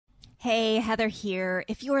Hey, Heather here.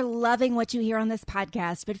 If you're loving what you hear on this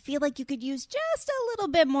podcast, but feel like you could use just a little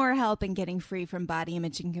bit more help in getting free from body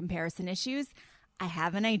image and comparison issues, I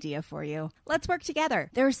have an idea for you. Let's work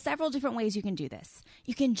together. There are several different ways you can do this.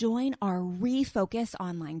 You can join our Refocus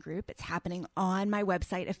online group. It's happening on my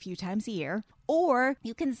website a few times a year. Or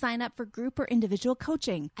you can sign up for group or individual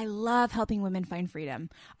coaching. I love helping women find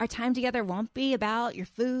freedom. Our time together won't be about your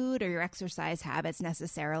food or your exercise habits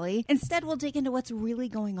necessarily. Instead, we'll dig into what's really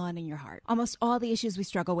going on in your heart. Almost all the issues we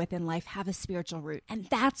struggle with in life have a spiritual root, and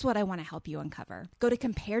that's what I want to help you uncover. Go to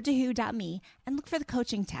comparedtowho.me and look for the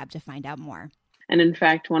coaching tab to find out more. And in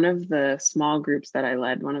fact, one of the small groups that I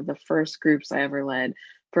led, one of the first groups I ever led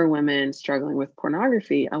for women struggling with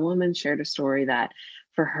pornography, a woman shared a story that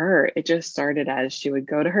for her, it just started as she would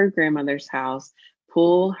go to her grandmother's house,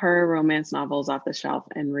 pull her romance novels off the shelf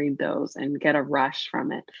and read those and get a rush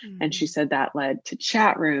from it. Mm-hmm. And she said that led to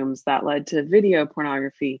chat rooms, that led to video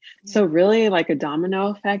pornography. Yeah. So really like a domino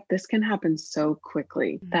effect, this can happen so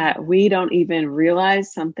quickly that we don't even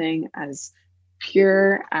realize something as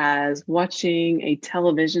pure as watching a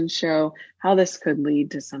television show, how this could lead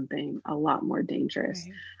to something a lot more dangerous.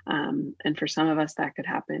 Right. And for some of us, that could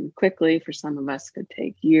happen quickly. For some of us, could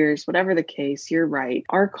take years. Whatever the case, you're right.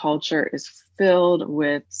 Our culture is filled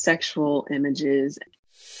with sexual images.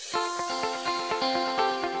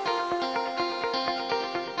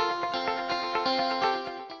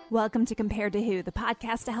 Welcome to Compared to Who, the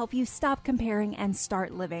podcast to help you stop comparing and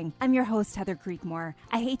start living. I'm your host, Heather Creekmore.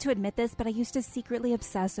 I hate to admit this, but I used to secretly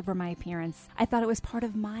obsess over my appearance. I thought it was part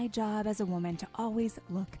of my job as a woman to always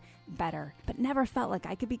look better, but never felt like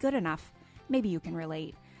I could be good enough. Maybe you can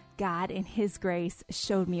relate. God, in His grace,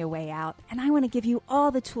 showed me a way out, and I want to give you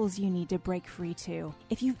all the tools you need to break free too.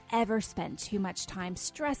 If you've ever spent too much time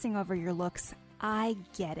stressing over your looks, I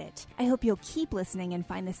get it. I hope you'll keep listening and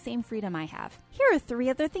find the same freedom I have. Here are 3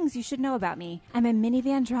 other things you should know about me. I'm a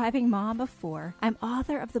minivan driving mom of 4. I'm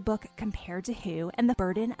author of the book Compared to Who and the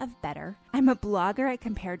Burden of Better. I'm a blogger at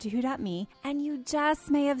comparedtowho.me, and you just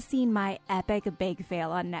may have seen my epic bake fail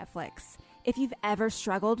on Netflix. If you've ever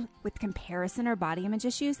struggled with comparison or body image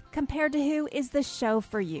issues, Compared to Who is the show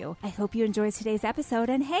for you. I hope you enjoy today's episode,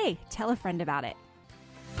 and hey, tell a friend about it.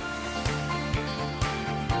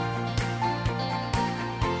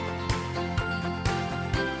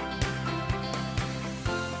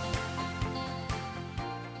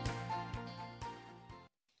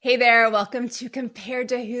 Hey there, welcome to Compared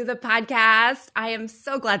to Who, the podcast. I am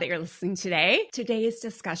so glad that you're listening today. Today's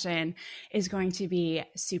discussion is going to be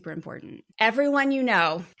super important. Everyone you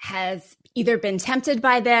know has either been tempted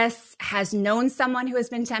by this, has known someone who has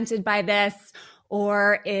been tempted by this,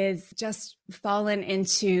 or is just fallen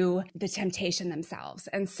into the temptation themselves.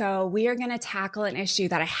 And so we are going to tackle an issue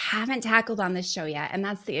that I haven't tackled on this show yet, and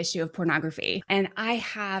that's the issue of pornography. And I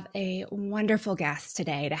have a wonderful guest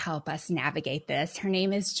today to help us navigate this. Her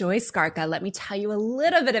name is Joy Skarka. Let me tell you a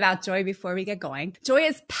little bit about Joy before we get going. Joy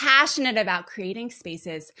is passionate about creating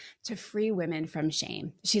spaces to free women from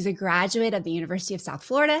shame. She's a graduate of the University of South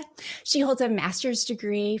Florida. She holds a master's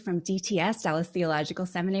degree from DTS, Dallas Theological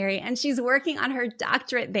Seminary, and she's working on her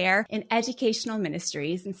doctorate there in educational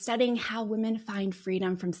ministries and studying how women find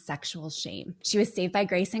freedom from sexual shame. She was saved by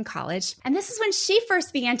grace in college, and this is when she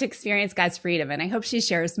first began to experience God's freedom, and I hope she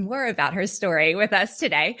shares more about her story with us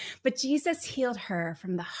today. But Jesus healed her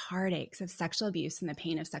from the heartaches of sexual abuse and the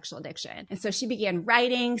pain of sexual addiction. And so she began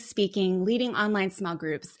writing, speaking, leading online small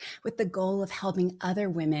groups with the goal of helping other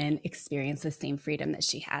women experience the same freedom that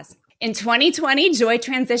she has. In 2020, Joy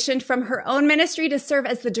transitioned from her own ministry to serve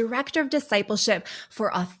as the director of discipleship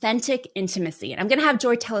for Authentic Intimacy. And I'm going to have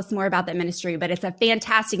Joy tell us more about that ministry, but it's a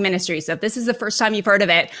fantastic ministry. So if this is the first time you've heard of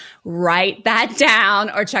it, write that down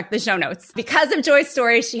or check the show notes. Because of Joy's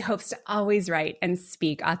story, she hopes to always write and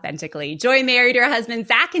speak authentically. Joy married her husband,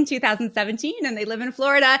 Zach, in 2017, and they live in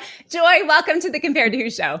Florida. Joy, welcome to the Compared to Who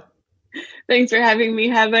show. Thanks for having me,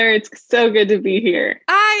 Heather. It's so good to be here.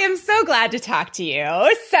 I am so glad to talk to you.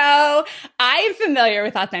 So I am familiar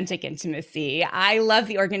with Authentic Intimacy. I love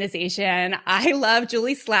the organization. I love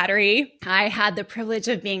Julie Slattery. I had the privilege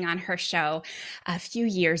of being on her show a few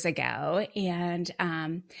years ago. And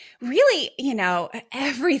really,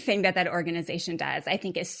 everything that organization does, I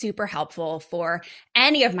think is super helpful for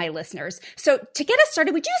any of my listeners. So to get us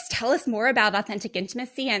started, would you just tell us more about Authentic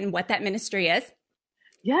Intimacy and what that ministry is?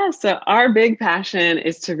 Yeah, so our big passion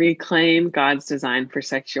is to reclaim God's design for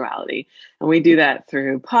sexuality. And we do that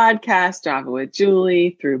through podcasts, Java with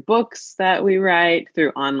Julie, through books that we write,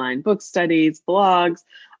 through online book studies, blogs,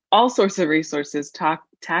 all sorts of resources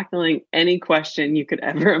tackling any question you could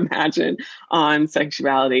ever imagine on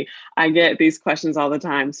sexuality. I get these questions all the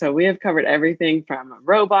time. So we have covered everything from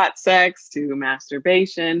robot sex to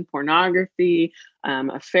masturbation, pornography,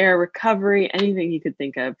 affair recovery, anything you could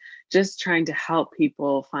think of, just trying to help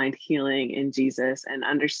people find healing in Jesus and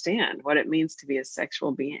understand what it means to be a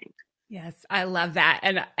sexual being. Yes, I love that.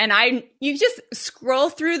 And you just scroll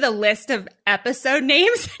through the list of episode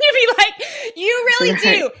names and you'd be like, you really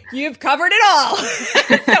do. You've covered it all.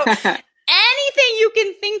 So anything you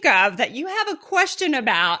can think of that you have a question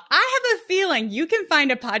about, I have a feeling you can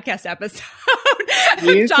find a podcast episode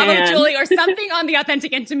of John with Julie or something on the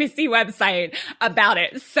Authentic Intimacy website about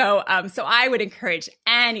it. So I would encourage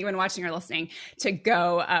anyone watching or listening to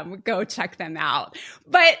go check them out.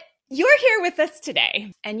 But you're here with us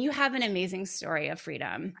today, and you have an amazing story of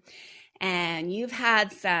freedom, and you've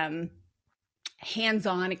had some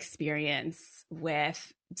hands-on experience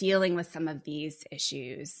with dealing with some of these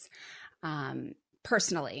issues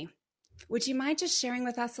personally. Would you mind just sharing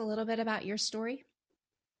with us a little bit about your story?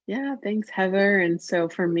 Yeah, thanks, Heather. And so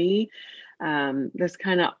for me, this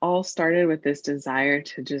kind of all started with this desire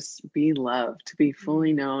to just be loved, to be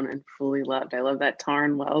fully known and fully loved. I love that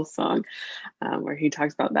Tarn Wells song where he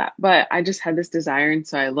talks about that. But I just had this desire. And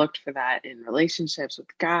so I looked for that in relationships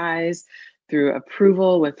with guys, through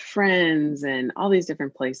approval with friends, and all these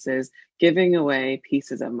different places, giving away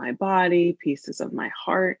pieces of my body, pieces of my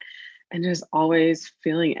heart, and just always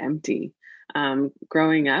feeling empty.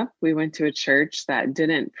 Growing up, we went to a church that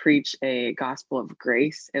didn't preach a gospel of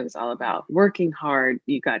grace. It was all about working hard.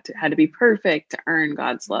 You had to be perfect to earn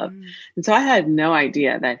God's love. And so I had no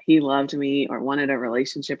idea that he loved me or wanted a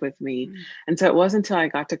relationship with me. And so it wasn't until I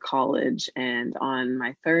got to college, and on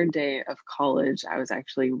my third day of college, I was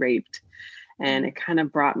actually raped. And it kind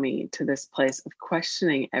of brought me to this place of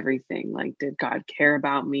questioning everything. Like, did God care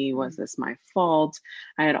about me? Was this my fault?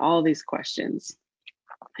 I had all these questions.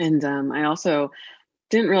 And I also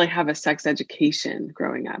didn't really have a sex education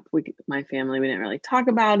growing up. My family, we didn't really talk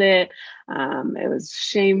about it. It was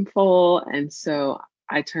shameful. And so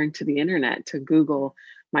I turned to the internet to Google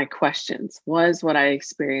my questions. Was what I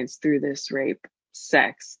experienced through this rape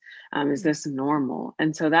sex? Is this normal?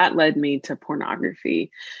 And so that led me to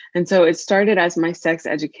pornography. And so it started as my sex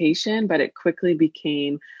education, but it quickly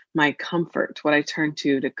became my comfort, what I turned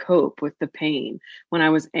to cope with the pain. When I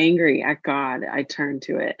was angry at God, I turned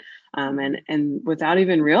to it. And without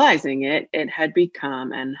even realizing it, it had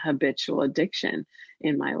become an habitual addiction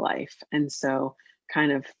in my life. And so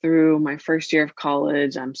kind of through my first year of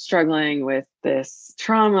college, I'm struggling with this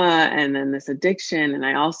trauma and then this addiction. And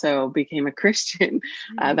I also became a Christian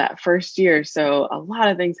that first year. So a lot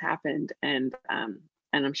of things happened. And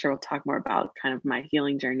I'm sure we'll talk more about kind of my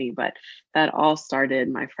healing journey, but that all started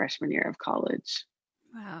my freshman year of college.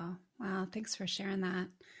 Wow. Thanks for sharing that.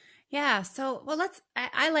 Yeah. So,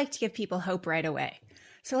 I like to give people hope right away.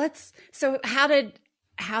 So how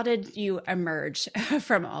did you emerge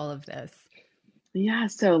from all of this? Yeah,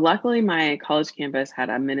 so luckily my college campus had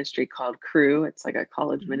a ministry called Cru. It's like a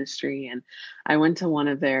college ministry. And I went to one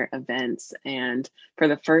of their events, and for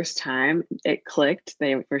the first time it clicked.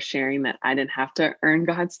 They were sharing that I didn't have to earn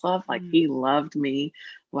God's love. Like he loved me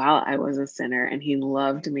while I was a sinner, and he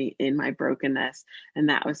loved me in my brokenness. And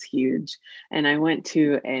that was huge. And I went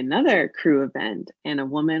to another Cru event, and a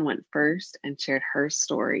woman went first and shared her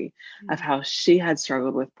story of how she had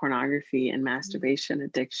struggled with pornography and masturbation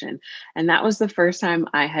addiction. And that was the first time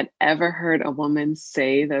I had ever heard a woman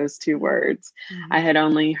say those two words. I had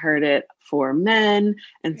only heard it for men.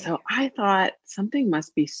 And so I thought something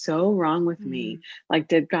must be so wrong with me. Like,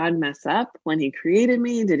 did God mess up when he created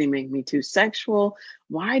me? Did he make me too sexual?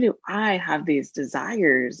 Why do I have these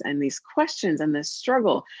desires and these questions and this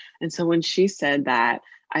struggle? And so when she said that,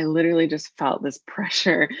 I literally just felt this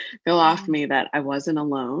pressure go off me that I wasn't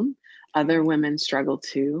alone. Other women struggle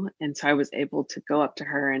too. And so I was able to go up to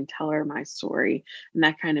her and tell her my story. And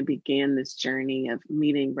that kind of began this journey of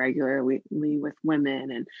meeting regularly with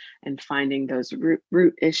women and finding those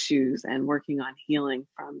root issues and working on healing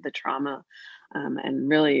from the trauma. And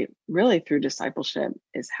really, really through discipleship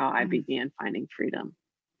is how I began finding freedom.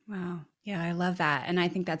 Wow. Yeah, I love that. And I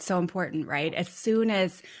think that's so important, right? As soon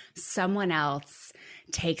as someone else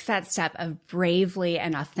takes that step of bravely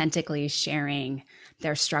and authentically sharing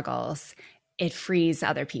their struggles, it frees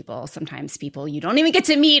other people, sometimes people you don't even get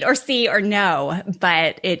to meet or see or know,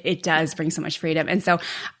 but it does bring so much freedom. And so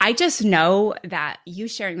I just know that you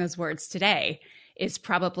sharing those words today is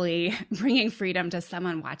probably bringing freedom to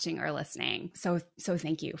someone watching or listening. So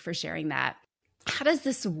thank you for sharing that. How does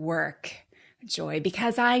this work, Joy?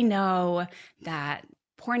 Because I know that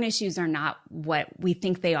porn issues are not what we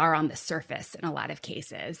think they are on the surface in a lot of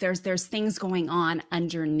cases. There's things going on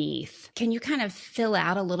underneath. Can you kind of fill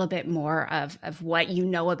out a little bit more of what you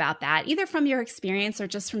know about that, either from your experience or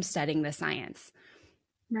just from studying the science?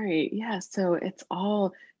 Right. Yeah. So it's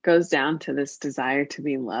all goes down to this desire to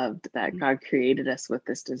be loved, that God created us with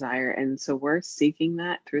this desire. And so we're seeking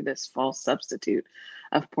that through this false substitute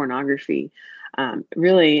of pornography.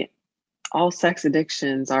 Really, all sex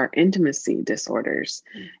addictions are intimacy disorders.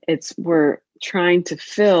 We're trying to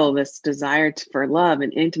fill this desire for love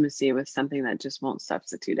and intimacy with something that just won't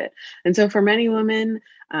substitute it. And so for many women,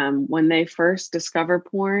 when they first discover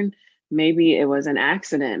porn, maybe it was an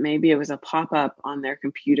accident. Maybe it was a pop-up on their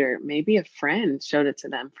computer. Maybe a friend showed it to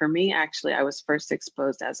them. For me, actually, I was first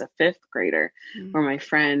exposed as a fifth grader, where my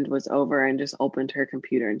friend was over and just opened her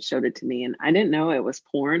computer and showed it to me. And I didn't know it was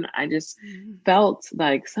porn. I just felt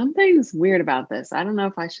like something's weird about this. I don't know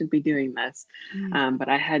if I should be doing this. But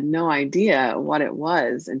I had no idea what it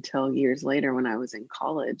was until years later when I was in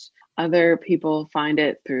college. Other people find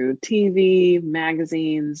it through TV,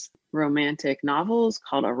 magazines, romantic novels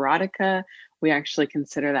called erotica. We actually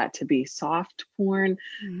consider that to be soft porn,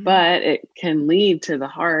 but it can lead to the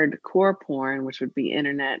hardcore porn, which would be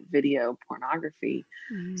internet video pornography.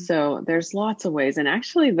 So there's lots of ways. And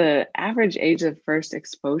actually, the average age of first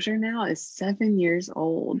exposure now is 7 years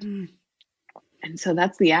old. And so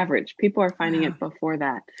that's the average. People are finding it before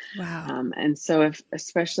that. And so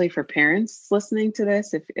especially for parents listening to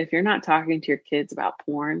this, if you're not talking to your kids about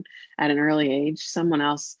porn at an early age, someone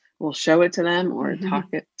else will show it to them or talk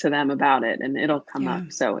to them about it, and it'll come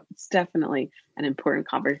up. So it's definitely an important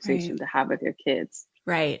conversation to have with your kids.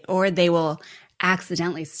 Right. Or they will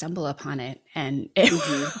accidentally stumble upon it. And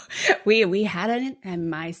we had it,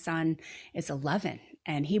 and my son is 11,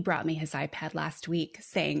 and he brought me his iPad last week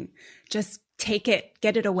saying, just take it,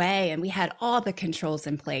 get it away. And we had all the controls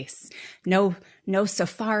in place. No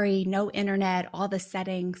Safari, no internet, all the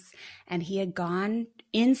settings. And he had gone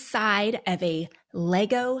inside of a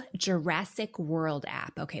Lego Jurassic World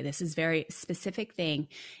app. Okay, this is very specific thing.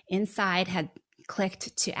 Inside had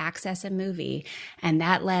clicked to access a movie, and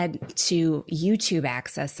that led to YouTube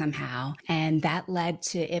access somehow. And that led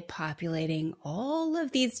to it populating all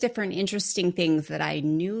of these different interesting things that I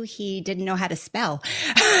knew he didn't know how to spell.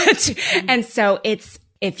 And so if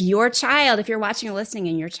you're watching or listening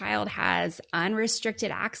and your child has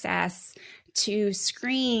unrestricted access to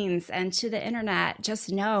screens and to the internet,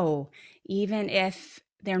 just know, even if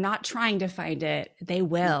they're not trying to find it, they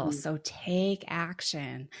will. So take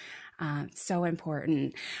action. So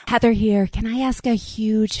important. Heather here. Can I ask a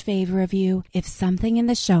huge favor of you? If something in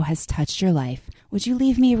the show has touched your life, would you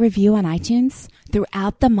leave me a review on iTunes?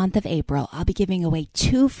 Throughout the month of April, I'll be giving away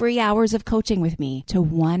 2 free hours of coaching with me to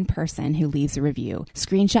one person who leaves a review.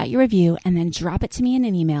 Screenshot your review and then drop it to me in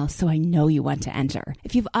an email so I know you want to enter.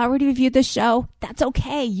 If you've already reviewed the show, that's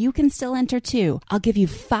okay. You can still enter too. I'll give you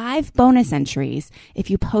 5 bonus entries if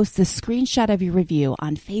you post the screenshot of your review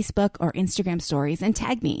on Facebook or Instagram stories and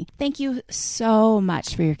tag me. Thank you so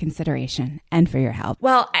much for your consideration and for your help.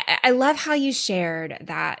 Well, I love how you shared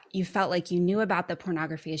that you felt like you knew about the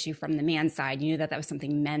pornography issue from the man's side. You knew that was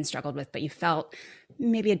something men struggled with, but you felt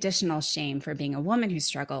maybe additional shame for being a woman who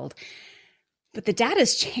struggled. But the data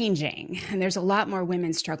is changing, and there's a lot more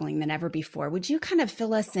women struggling than ever before. Would you kind of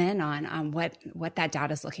fill us in on what that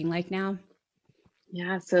data is looking like now?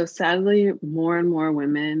 Yeah, so sadly, more and more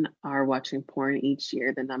women are watching porn each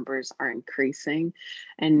year. The numbers are increasing.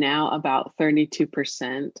 And now about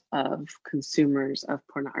 32% of consumers of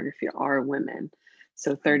pornography are women.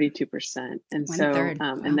 So 32%. And so,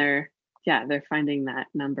 and they're finding that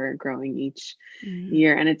number growing each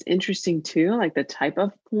year. And it's interesting too, like the type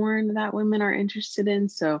of porn that women are interested in.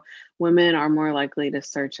 So women are more likely to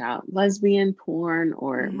search out lesbian porn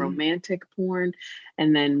or romantic porn.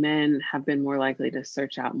 And then men have been more likely to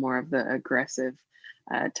search out more of the aggressive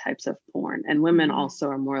types of porn. And women also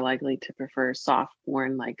are more likely to prefer soft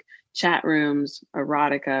porn, like chat rooms,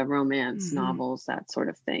 erotica, romance, novels, that sort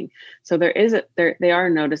of thing. So they are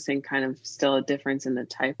noticing kind of still a difference in the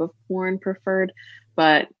type of porn preferred,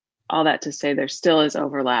 but all that to say there still is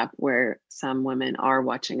overlap where some women are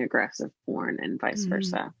watching aggressive porn and vice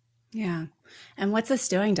versa. Yeah. And what's this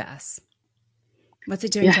doing to us? What's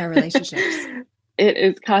it doing to our relationships? It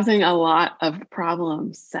is causing a lot of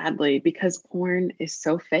problems, sadly, because porn is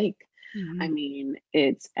so fake. I mean,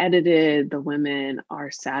 it's edited. The women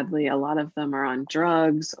are sadly, a lot of them are on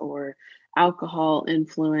drugs or alcohol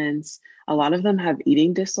influence. A lot of them have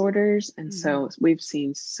eating disorders. And so we've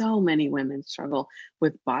seen so many women struggle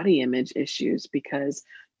with body image issues because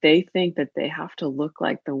they think that they have to look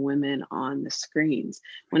like the women on the screens,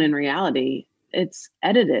 when in reality, it's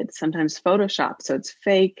edited, sometimes Photoshop, so it's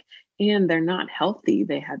fake and they're not healthy.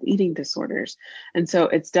 They have eating disorders. And so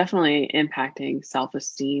it's definitely impacting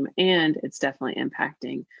self-esteem, and it's definitely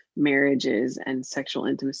impacting marriages and sexual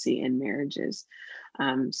intimacy in marriages.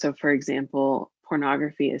 So, for example,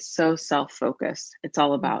 pornography is so self-focused. It's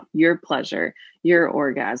all about your pleasure, your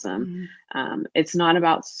orgasm. Mm-hmm. It's not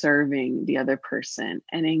about serving the other person.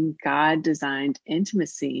 And in God-designed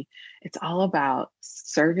intimacy, it's all about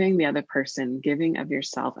serving the other person, giving of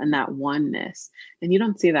yourself, and that oneness. And you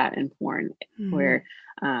don't see that in porn, where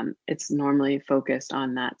it's normally focused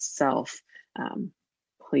on that self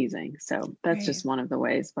pleasing. So that's just one of the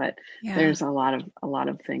ways, but there's a lot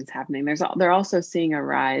of things happening. They're also seeing a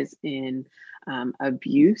rise in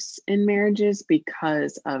abuse in marriages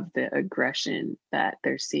because of the aggression that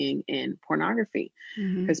they're seeing in pornography.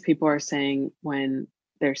 Because people are saying, when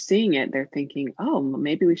they're seeing it, they're thinking, oh,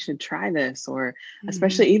 maybe we should try this. Or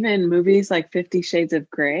especially even movies like 50 Shades of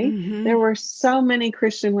Grey, there were so many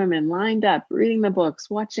Christian women lined up, reading the books,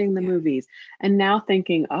 watching the movies, and now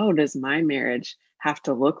thinking, oh, does my marriage have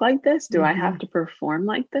to look like this? Do I have to perform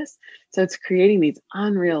like this? So it's creating these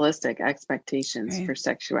unrealistic expectations for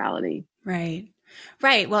sexuality. Right.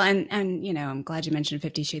 Right. Well, and, you know, I'm glad you mentioned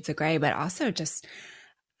 50 Shades of Grey, but also just,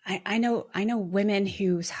 I know women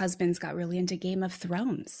whose husbands got really into Game of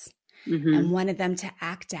Thrones and wanted them to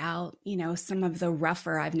act out, you know, some of the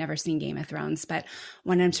rougher, I've never seen Game of Thrones, but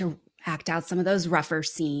wanted them to act out some of those rougher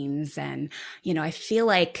scenes. And, you know, I feel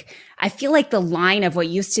like the line of what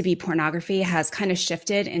used to be pornography has kind of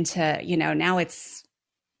shifted into, you know, now it's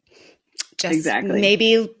just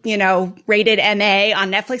maybe, you know, rated MA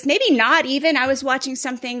on Netflix. Maybe not even. I was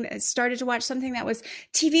started to watch something that was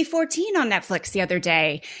TV-14 on Netflix the other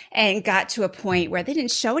day, and got to a point where they didn't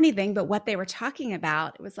show anything, but what they were talking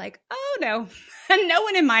about, it was like, oh no, no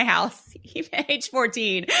one in my house, even age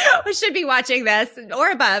 14, should be watching this or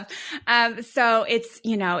above. So it's,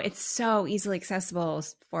 you know, it's so easily accessible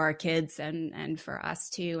for our kids and for us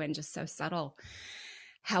too, and just so subtle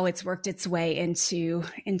how it's worked its way into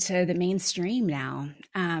the mainstream now.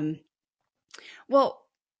 Well,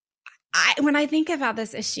 when I think about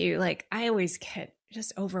this issue, like, I always get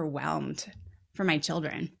just overwhelmed for my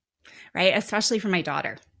children, right? Especially for my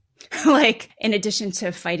daughter. Like, in addition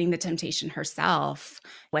to fighting the temptation herself,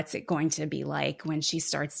 what's it going to be like when she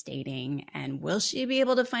starts dating? And will she be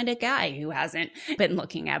able to find a guy who hasn't been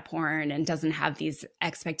looking at porn and doesn't have these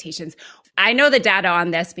expectations? I know the data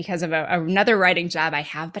on this because of another writing job I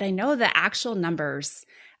have, but I know the actual numbers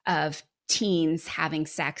of teens having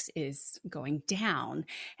sex is going down.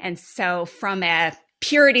 And so from a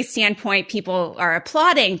purity standpoint, people are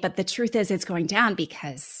applauding, but the truth is it's going down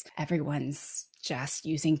because everyone's just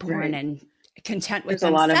using porn and content with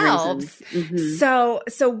themselves. So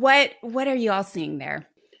what are you all seeing there?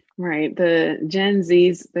 Right. The Gen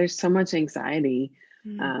Zs, there's so much anxiety,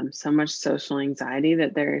 so much social anxiety,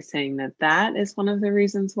 that they're saying that is one of the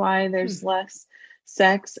reasons why there's less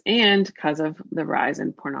sex, and because of the rise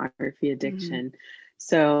in pornography addiction.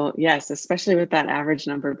 So yes, especially with that average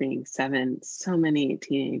number being 7, so many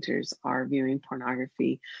teenagers are viewing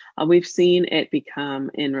pornography. We've seen it become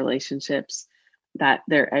in relationships that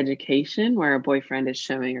their education, where a boyfriend is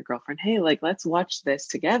showing a girlfriend, hey, like, let's watch this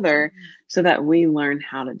together so that we learn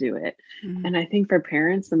how to do it. And I think for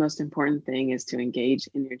parents, the most important thing is to engage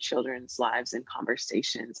in your children's lives in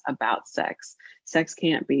conversations about sex. Sex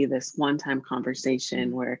can't be this one-time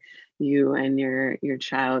conversation where you and your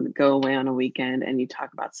child go away on a weekend and you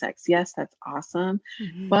talk about sex. Yes, that's awesome,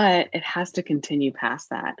 but it has to continue past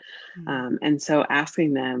that. And so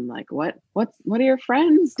asking them, like, what are your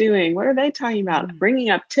friends doing? What are they talking about? Bringing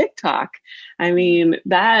up TikTok. I mean,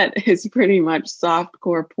 that is pretty much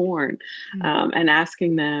softcore porn. And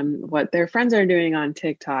asking them what their friends are doing on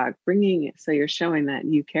TikTok, so you're showing that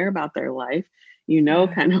you care about their life. You know,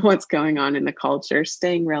 kind of what's going on in the culture,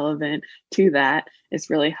 staying relevant to that is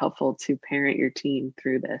really helpful to parent your teen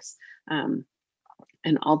through this. And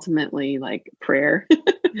ultimately, like, prayer,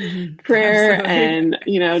 prayer, absolutely. And,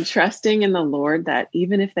 you know, trusting in the Lord that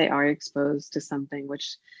even if they are exposed to something,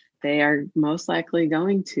 which they are most likely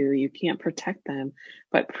going to, you can't protect them,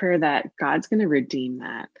 but prayer that God's going to redeem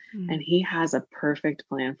that. And he has a perfect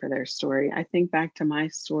plan for their story. I think back to my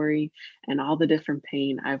story and all the different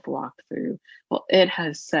pain I've walked through. Well, it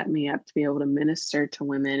has set me up to be able to minister to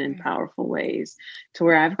women in powerful ways, to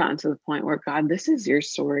where I've gotten to the point where, God, this is your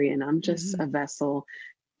story and I'm just a vessel.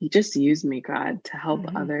 You just use me, God, to help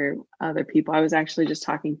other people. I was actually just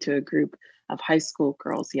talking to a group of high school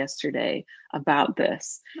girls yesterday about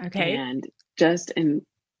this. And just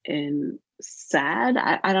in sad.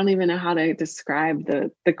 I don't even know how to describe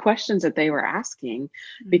the questions that they were asking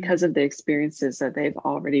Mm, because of the experiences that they've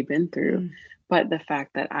already been through. mm, But the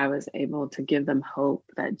fact that I was able to give them hope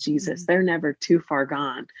that Jesus, mm. they're never too far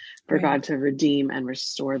gone for Right. God to redeem and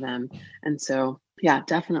restore them. And so, yeah,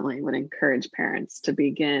 definitely would encourage parents to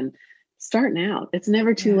begin, start now. It's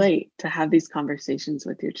never too Yeah. late to have these conversations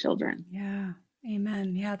with your children. Yeah.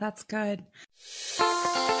 Amen. Yeah, that's good.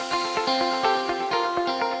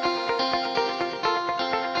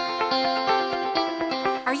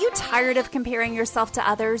 Are you tired of comparing yourself to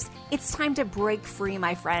others? It's time to break free,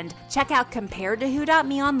 my friend. Check out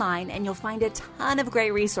comparedtowho.me online and you'll find a ton of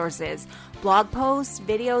great resources, blog posts,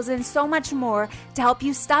 videos, and so much more to help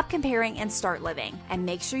you stop comparing and start living. And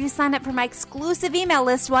make sure you sign up for my exclusive email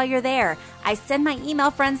list while you're there. I send my email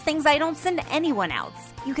friends things I don't send anyone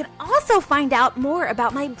else. You can also find out more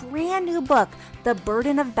about my brand new book, The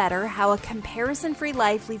Burden of Better: How a Comparison-Free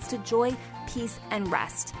Life Leads to Joy, Peace, and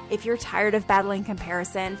Rest. If you're tired of battling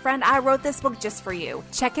comparison, friend, I wrote this book just for you.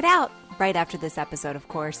 Check it out right after this episode, of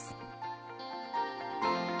course.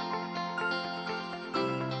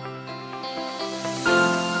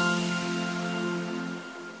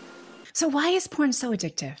 So why is porn so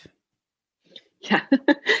addictive? Yeah,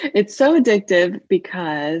 it's so addictive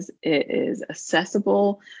because it is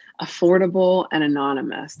accessible, affordable, and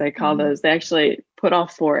anonymous. They call Mm-hmm. those, they actually put all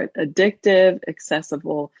four: addictive,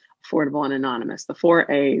 accessible, affordable, and anonymous, the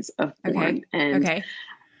four A's of porn. Okay. And Okay.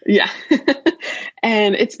 yeah,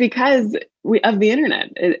 and it's because of the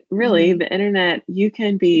internet. Really, Mm-hmm. the internet, you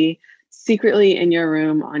can be secretly in your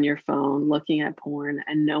room on your phone looking at porn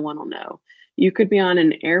and no one will know. You could be on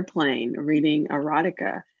an airplane reading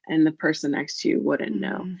erotica and the person next to you wouldn't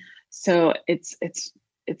know. Mm-hmm. So it's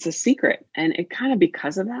a secret, and it kind of,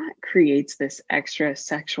 because of that, creates this extra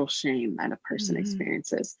sexual shame that a person Mm-hmm.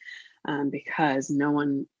 experiences, because no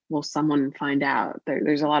one will someone find out.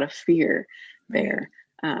 There's a lot of fear Right. there.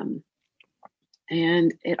 Um,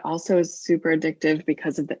 and it also is super addictive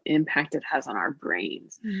because of the impact it has on our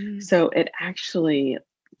brains. Mm-hmm. So it actually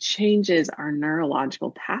changes our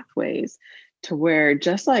neurological pathways to where,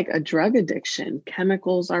 just like a drug addiction,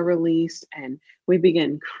 chemicals are released and we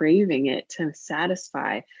begin craving it to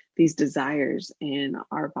satisfy these desires in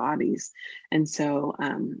our bodies. And so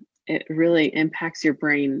it really impacts your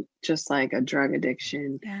brain just like a drug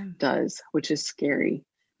addiction Yeah. does, which is scary.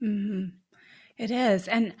 Mm-hmm. It is.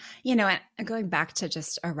 And, you know, going back to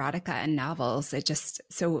just erotica and novels, it just,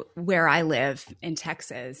 so where I live in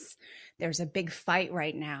Texas, there's a big fight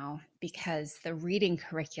right now because the reading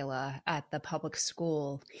curricula at the public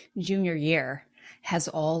school junior year has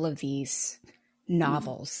all of these Mm.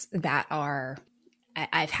 novels that are,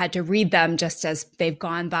 I've had to read them just as they've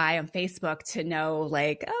gone by on Facebook to know,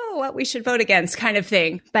 like, oh, what we should vote against, kind of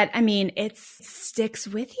thing. But I mean, it sticks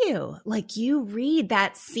with you. Like, you read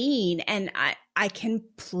that scene and I can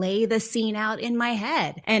play the scene out in my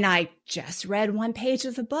head. And I just read one page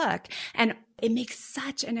of the book and it makes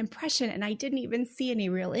such an impression. And I didn't even see any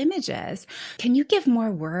real images. Can you give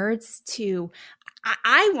more words to,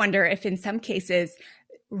 I wonder if in some cases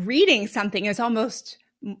reading something is almost,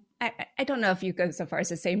 I don't know if you go so far as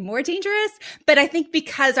to say more dangerous, but I think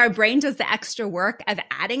because our brain does the extra work of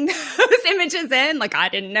adding those images in, like I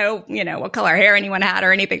didn't know, you know, what color hair anyone had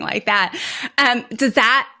or anything like that. Does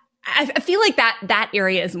that, I feel like that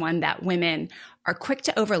area is one that women are quick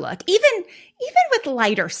to overlook, even with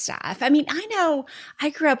lighter stuff. I mean, I know I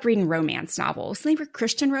grew up reading romance novels. They were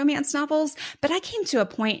Christian romance novels, but I came to a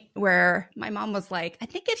point where my mom was like, I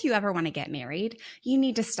think if you ever want to get married, you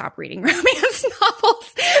need to stop reading romance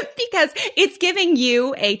novels because it's giving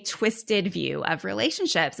you a twisted view of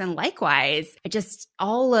relationships. And likewise, just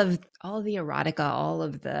all of the erotica, all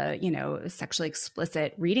of the, you know, sexually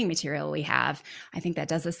explicit reading material we have, I think that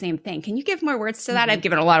does the same thing. Can you give more words to that? Mhm. I've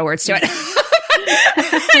given a lot of words to it. Is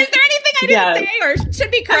there anything I didn't say or should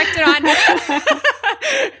be corrected on?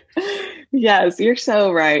 Yes, you're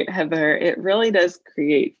so right, Heather. It really does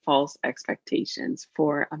create false expectations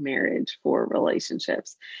for a marriage, for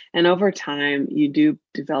relationships. And over time, you do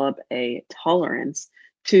develop a tolerance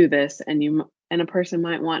to this, and and a person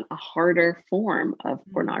might want a harder form of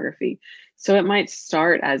pornography. So it might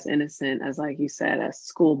start as innocent as, like you said, a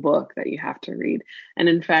school book that you have to read. And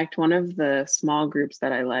in fact, one of the small groups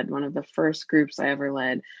that I led, one of the first groups I ever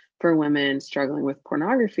led for women struggling with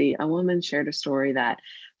pornography, a woman shared a story that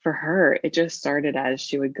for her, it just started as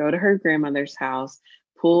she would go to her grandmother's house,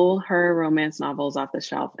 pull her romance novels off the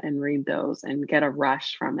shelf and read those and get a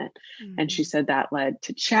rush from it. And she Mhm. said that led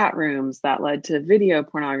to chat rooms, that led to video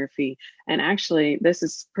pornography. And actually, this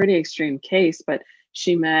is a pretty extreme case, but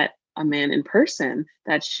she met a man in person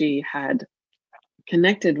that she had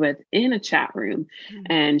connected with in a chat room,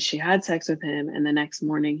 and she had sex with him, and the next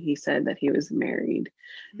morning he said that he was married.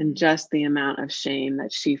 And just the amount of shame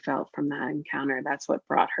that she felt from that encounter, that's what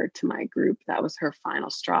brought her to my group. That was her final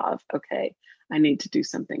straw of, okay, I need to do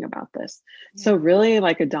something about this. So really,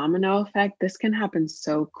 like a domino effect, this can happen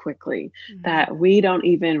so quickly that we don't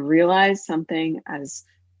even realize something as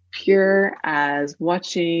pure as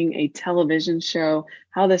watching a television show,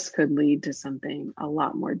 how this could lead to something a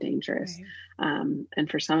lot more dangerous. And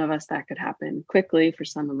for some of us, that could happen quickly. For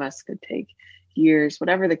some of us, could take years.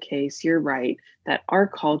 Whatever the case, you're right that our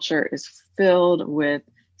culture is filled with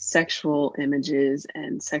sexual images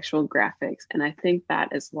and sexual graphics. And I think that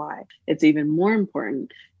is why it's even more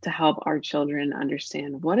important to help our children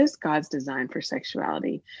understand what is God's design for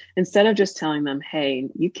sexuality, instead of just telling them, hey,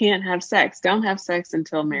 you can't have sex, don't have sex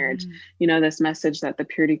until marriage. You know, this message that the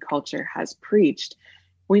purity culture has preached.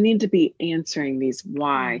 We need to be answering these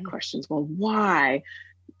why questions. Well, why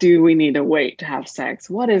do we need to wait to have sex?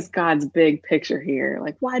 What is God's big picture here?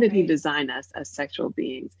 Like, why did he design us as sexual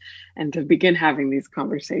beings? And to begin having these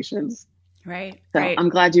conversations. Right. So right. I'm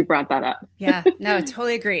glad you brought that up. Yeah, no, I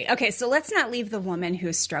totally agree. Okay, so let's not leave the woman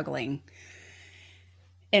who's struggling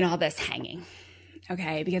in all this hanging.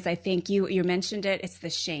 Okay, because I think you mentioned it, it's the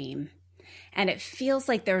shame. And it feels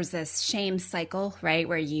like there's this shame cycle, right?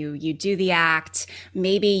 Where you do the act,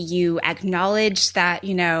 maybe you acknowledge that,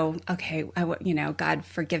 okay, God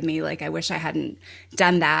forgive me. Like, I wish I hadn't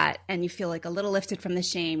done that. And you feel like a little lifted from the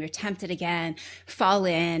shame. You're tempted again, fall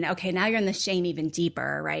in. Okay, now you're in the shame even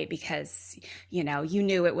deeper, right? Because, you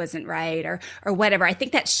knew it wasn't right or whatever. I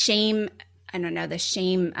think that shame, I don't know, the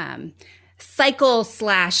shame cycle /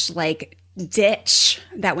 like ditch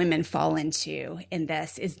that women fall into in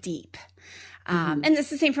this is deep. And it's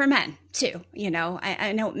the same for men too.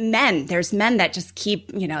 I know there's men that just keep,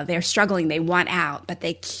 they're struggling, they want out, but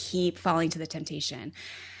they keep falling to the temptation.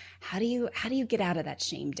 How do you get out of that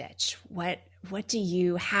shame ditch? What do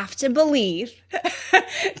you have to believe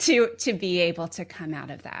to be able to come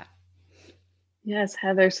out of that? Yes,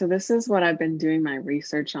 Heather. So this is what I've been doing my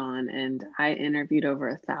research on, and I interviewed over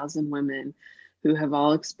 1,000 women who have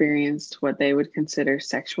all experienced what they would consider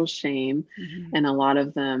sexual shame, and a lot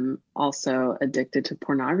of them also addicted to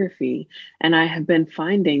pornography. And I have been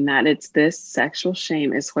finding that it's this sexual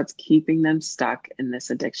shame is what's keeping them stuck in this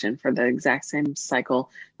addiction for the exact same cycle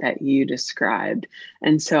that you described.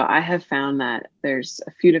 And so I have found that there's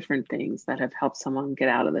a few different things that have helped someone get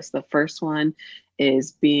out of this. The first one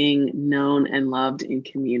is being known and loved in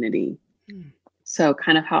community. So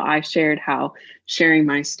kind of how I shared, how sharing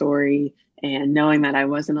my story and knowing that I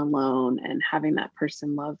wasn't alone and having that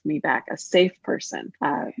person love me back, a safe person,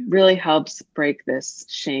 really helps break this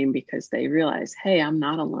shame, because they realize, hey, I'm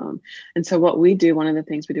not alone. And so what we do, one of the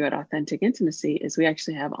things we do at Authentic Intimacy is we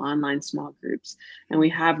actually have online small groups, and we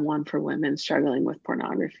have one for women struggling with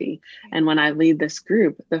pornography. And when I lead this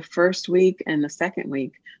group, the first week and the second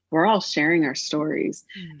week, we're all sharing our stories.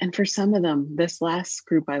 And for some of them, this last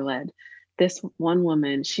group I led, this one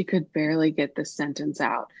woman, she could barely get the sentence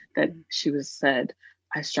out that she said,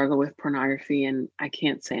 I struggle with pornography and I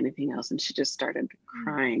can't say anything else. And she just started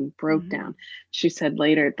crying, broke down. She said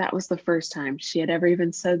later, that was the first time she had ever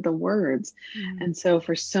even said the words. And so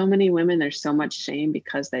for so many women, there's so much shame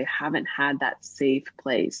because they haven't had that safe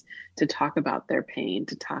place to talk about their pain,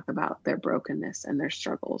 to talk about their brokenness and their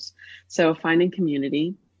struggles. So finding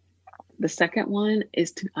community. The second one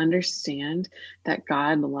is to understand that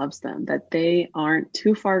God loves them, that they aren't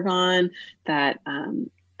too far gone, that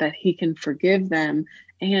he can forgive them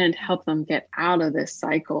and help them get out of this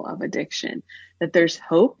cycle of addiction, that there's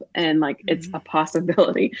hope and it's a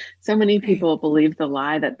possibility. So many people believe the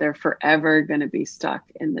lie that they're forever going to be stuck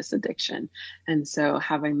in this addiction. And so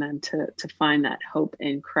having them to find that hope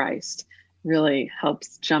in Christ really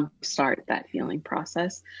helps jumpstart that healing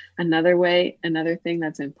process. Another thing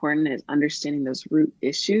that's important is understanding those root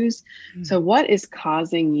issues. So what is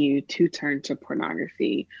causing you to turn to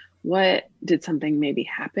pornography? What did something maybe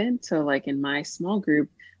happen? So like in my small group,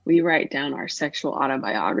 we write down our sexual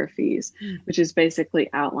autobiographies, which is basically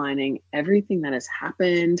outlining everything that has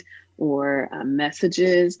happened or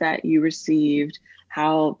messages that you received,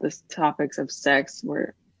 how the topics of sex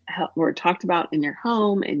were talked about in your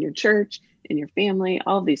home, in your church, in your family,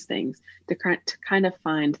 all these things to kind of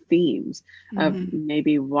find themes of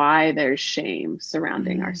maybe why there's shame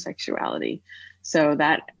surrounding our sexuality. So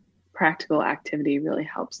that practical activity really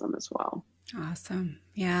helps them as well. Awesome.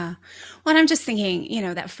 Yeah. Well, and I'm just thinking,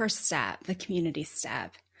 that first step, the community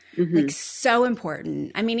step, so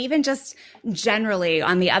important. I mean, even just generally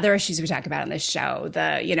on the other issues we talk about on this show,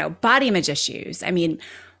 the, body image issues. I mean,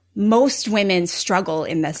 most women struggle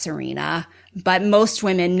in this arena But most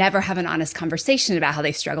women never have an honest conversation about how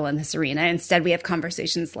they struggle in this arena. Instead, we have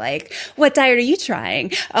conversations like, what diet are you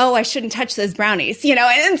trying? Oh, I shouldn't touch those brownies,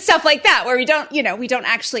 and stuff like that, where we don't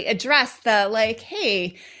actually address the like,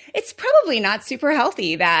 hey, it's probably not super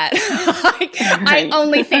healthy that I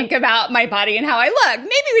only think about my body and how I look.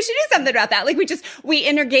 Maybe we should do something about that. Like we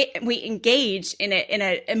engage in it in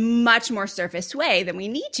a much more surface way than we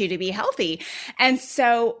need to be healthy. And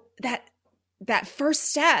so that first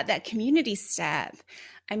step, that community step,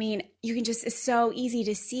 I mean, it's so easy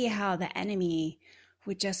to see how the enemy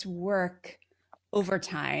would just work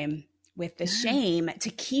overtime with the shame to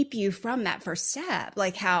keep you from that first step.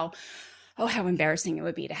 Like how embarrassing it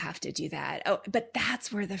would be to have to do that. Oh, but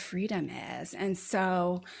that's where the freedom is. And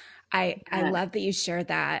so I love that you shared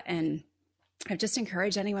that. And I just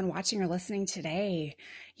encourage anyone watching or listening today,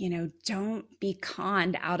 don't be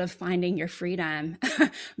conned out of finding your freedom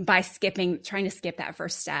by trying to skip that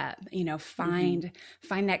first step. Find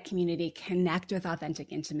that community, connect with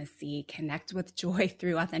authentic intimacy, connect with joy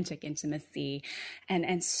through authentic intimacy,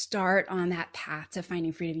 and start on that path to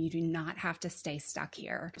finding freedom. You do not have to stay stuck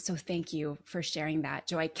here. So thank you for sharing that,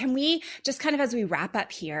 Joy. Can we just kind of, as we wrap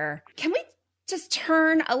up here, can we just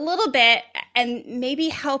turn a little bit and maybe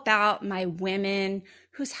help out my women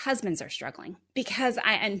whose husbands are struggling? Because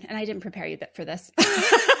I didn't prepare you for this.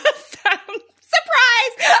 Surprise!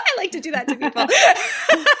 I like to do that to people.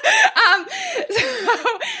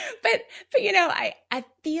 I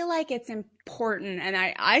feel like it's important, and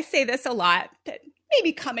I say this a lot, but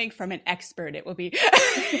maybe coming from an expert, it will be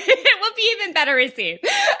even better received.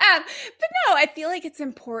 But no, I feel like it's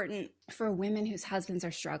important for women whose husbands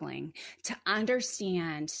are struggling to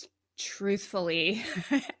understand truthfully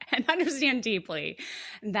and understand deeply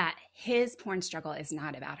that his porn struggle is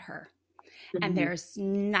not about her. And there's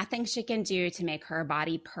nothing she can do to make her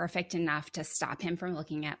body perfect enough to stop him from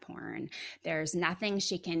looking at porn. There's nothing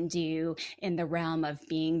she can do in the realm of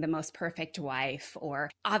being the most perfect wife. Or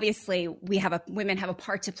obviously women have a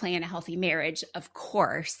part to play in a healthy marriage, of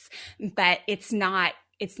course, but it's not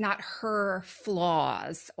her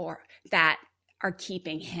flaws or that are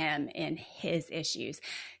keeping him in his issues.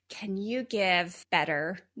 Can you give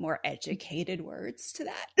better, more educated words to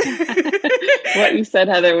that? What you said,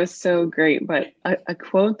 Heather, was so great. But a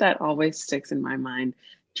quote that always sticks in my mind,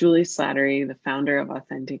 Julie Slattery, the founder of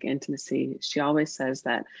Authentic Intimacy, she always says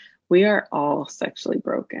that we are all sexually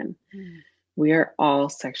broken. We are all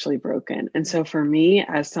sexually broken. And so for me,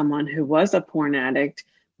 as someone who was a porn addict,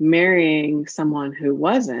 marrying someone who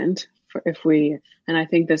wasn't, and I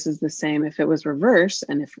think this is the same if it was reverse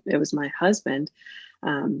and if it was my husband,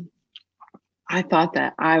 I thought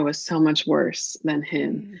that I was so much worse than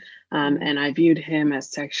him. And I viewed him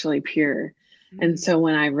as sexually pure. And so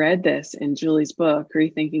when I read this in Julie's book,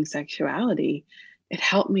 Rethinking Sexuality, it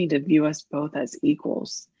helped me to view us both as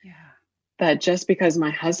equals. Yeah. That just because my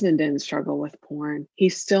husband didn't struggle with porn, he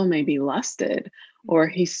still maybe lusted, or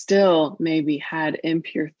he still maybe had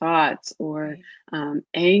impure thoughts or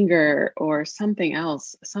anger or something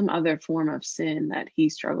else, some other form of sin that he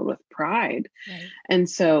struggled with, pride. Right. And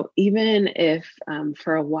so even if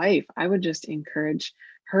for a wife, I would just encourage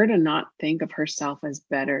her to not think of herself as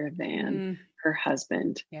better than her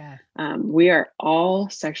husband. Yeah. We are all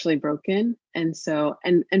sexually broken. And so,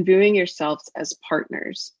 and viewing yourselves as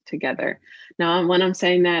partners together. Now, when I'm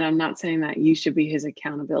saying that, I'm not saying that you should be his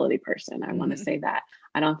accountability person. I want to say that.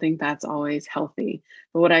 I don't think that's always healthy.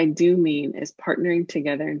 But what I do mean is partnering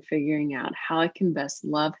together and figuring out how I can best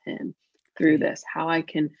love him through this, how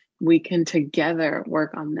we can together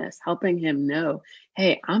work on this, helping him know,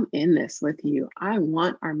 hey, I'm in this with you. I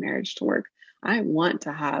want our marriage to work. I want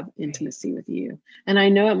to have intimacy with you. And I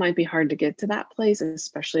know it might be hard to get to that place,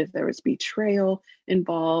 especially if there was betrayal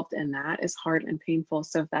involved, and that is hard and painful.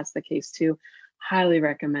 So if that's the case too, highly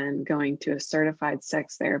recommend going to a certified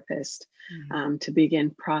sex therapist to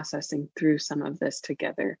begin processing through some of this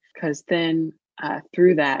together, because then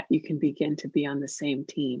through that, you can begin to be on the same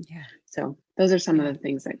team. Yeah. So those are some of the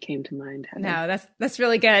things that came to mind, Heather. No, that's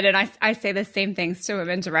really good. And I say the same things to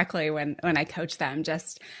women directly when I coach them.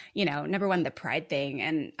 Just, number one, the pride thing.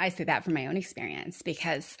 And I say that from my own experience,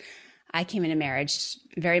 because I came into marriage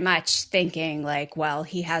very much thinking like, well,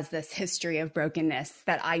 he has this history of brokenness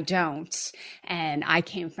that I don't. And I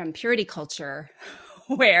came from purity culture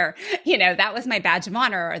where, that was my badge of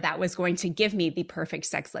honor, or that was going to give me the perfect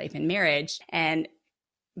sex life in marriage. And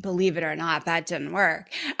believe it or not, that didn't work.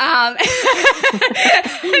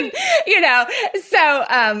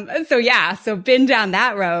 So been down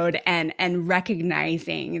that road and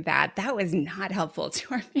recognizing that was not helpful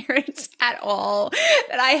to our marriage at all,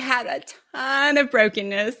 that I had a ton of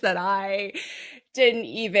brokenness that I didn't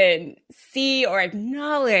even see or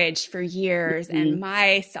acknowledge for years. Mm-hmm. And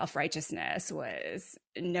my self-righteousness was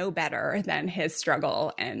no better than his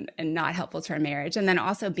struggle and not helpful to our marriage. And then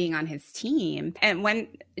also being on his team. And one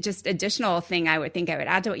just additional thing I would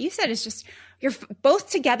add to what you said is just, you're both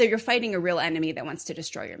together, you're fighting a real enemy that wants to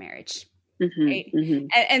destroy your marriage. Mm-hmm, right? Mm-hmm.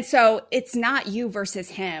 And so it's not you versus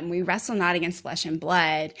him. We wrestle not against flesh and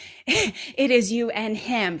blood. It is you and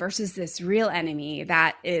him versus this real enemy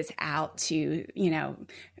that is out to,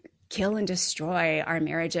 kill and destroy our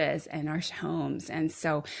marriages and our homes. And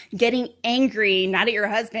so getting angry, not at your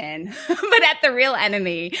husband, but at the real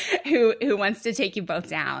enemy who wants to take you both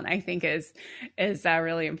down, I think is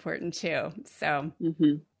really important too. So,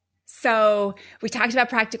 So we talked about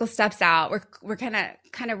practical steps out. We're gonna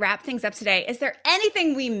kind of wrap things up today. Is there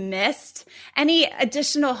anything we missed? Any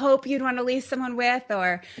additional hope you'd want to leave someone with,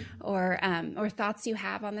 or thoughts you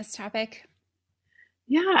have on this topic?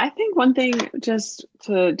 Yeah, I think one thing just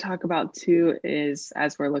to talk about too is,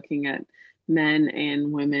 as we're looking at men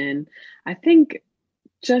and women, I think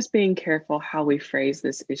just being careful how we phrase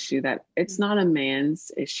this issue, that it's not a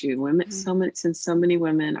man's issue. Women, since so many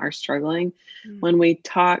women are struggling, when we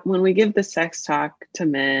give the sex talk to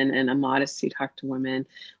men and a modesty talk to women,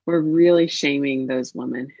 we're really shaming those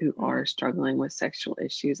women who are struggling with sexual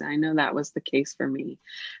issues. I know that was the case for me.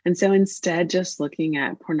 And so instead, just looking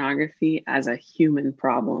at pornography as a human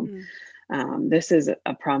problem. This is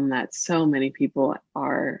a problem that so many people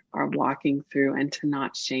are walking through, and to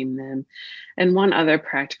not shame them. And one other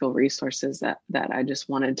practical resources that I just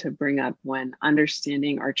wanted to bring up when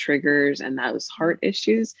understanding our triggers and those heart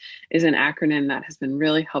issues is an acronym that has been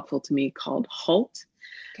really helpful to me called HALT,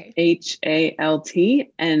 HALT,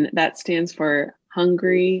 and that stands for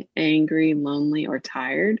hungry, angry, lonely, or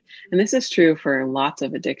tired. And this is true for lots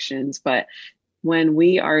of addictions, but when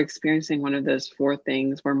we are experiencing one of those four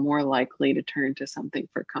things, we're more likely to turn to something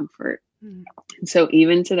for comfort. And so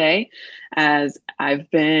even today, as I've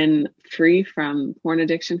been free from porn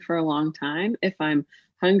addiction for a long time, if I'm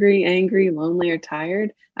hungry, angry, lonely, or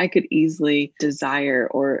tired, I could easily desire,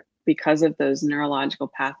 or because of those neurological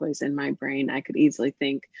pathways in my brain, I could easily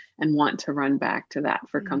think and want to run back to that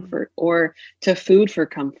for comfort, or to food for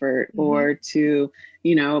comfort, or to,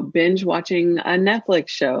 binge watching a Netflix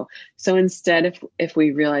show. So instead, if we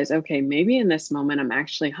realize, okay, maybe in this moment, I'm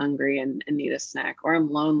actually hungry and need a snack, or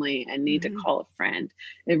I'm lonely and need to call a friend,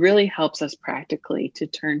 it really helps us practically to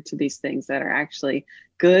turn to these things that are actually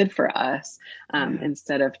good for us,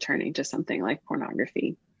 instead of turning to something like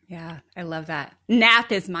pornography. Yeah, I love that.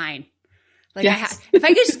 Nap is mine. Like, yes. If I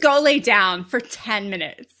could just go lay down for 10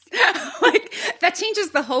 minutes, like that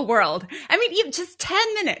changes the whole world. I mean, even just 10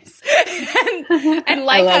 minutes and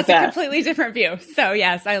life has a completely different view. So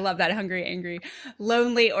yes, I love that. Hungry, angry,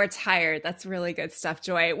 lonely, or tired. That's really good stuff,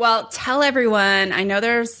 Joy. Well, tell everyone, I know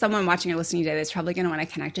there's someone watching or listening today that's probably going to want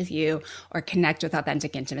to connect with you or connect with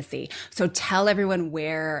Authentic Intimacy. So tell everyone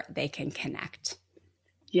where they can connect.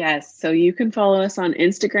 Yes. So you can follow us on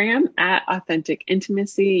Instagram at Authentic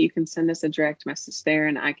Intimacy. You can send us a direct message there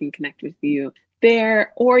and I can connect with you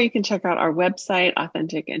there. Or you can check out our website,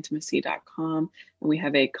 AuthenticIntimacy.com. And we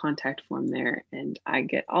have a contact form there and I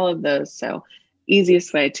get all of those. So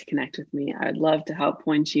easiest way to connect with me. I'd love to help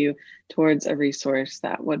point you towards a resource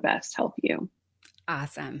that would best help you.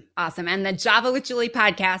 Awesome. And the Java with Julie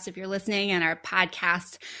podcast, if you're listening and our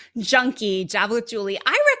podcast junkie, Java with Julie,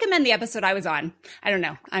 I recommend the episode I was on. I don't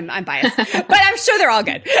know. I'm biased, but I'm sure they're all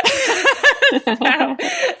good.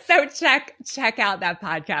 so check out that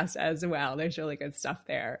podcast as well. There's really good stuff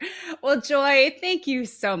there. Well, Joy, thank you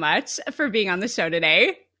so much for being on the show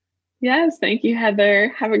today. Yes. Thank you,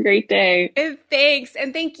 Heather. Have a great day. Thanks.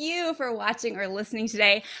 And thank you for watching or listening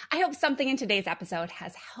today. I hope something in today's episode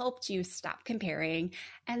has helped you stop comparing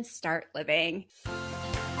and start living.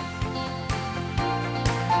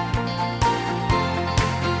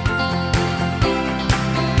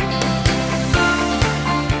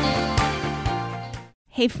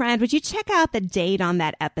 Hey, friend, would you check out the date on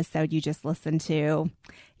that episode you just listened to?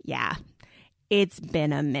 Yeah, it's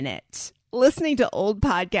been a minute. Listening to old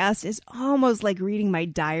podcasts is almost like reading my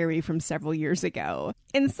diary from several years ago.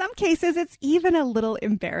 In some cases, it's even a little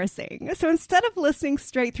embarrassing. So instead of listening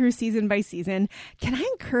straight through season by season, can I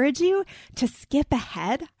encourage you to skip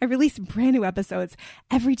ahead? I release brand new episodes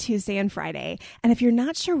every Tuesday and Friday. And if you're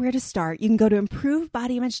not sure where to start, you can go to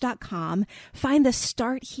improvedbodyimage.com, find the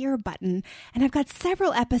Start Here button, and I've got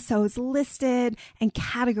several episodes listed and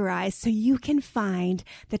categorized so you can find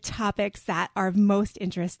the topics that are of most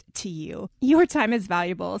interest to you. Your time is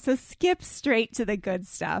valuable, so skip straight to the good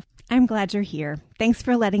stuff. I'm glad you're here. Thanks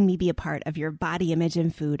for letting me be a part of your body image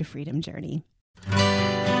and food freedom journey.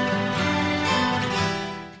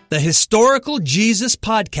 The Historical Jesus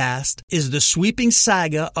Podcast is the sweeping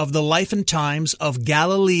saga of the life and times of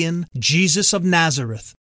Galilean Jesus of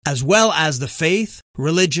Nazareth, as well as the faith,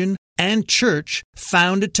 religion, and church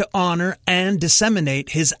founded to honor and disseminate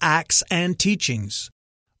his acts and teachings.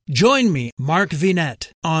 Join me, Mark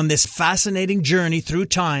Vinette, on this fascinating journey through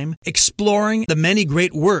time, exploring the many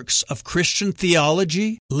great works of Christian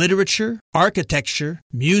theology, literature, architecture,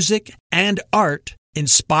 music, and art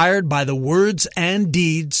inspired by the words and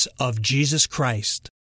deeds of Jesus Christ.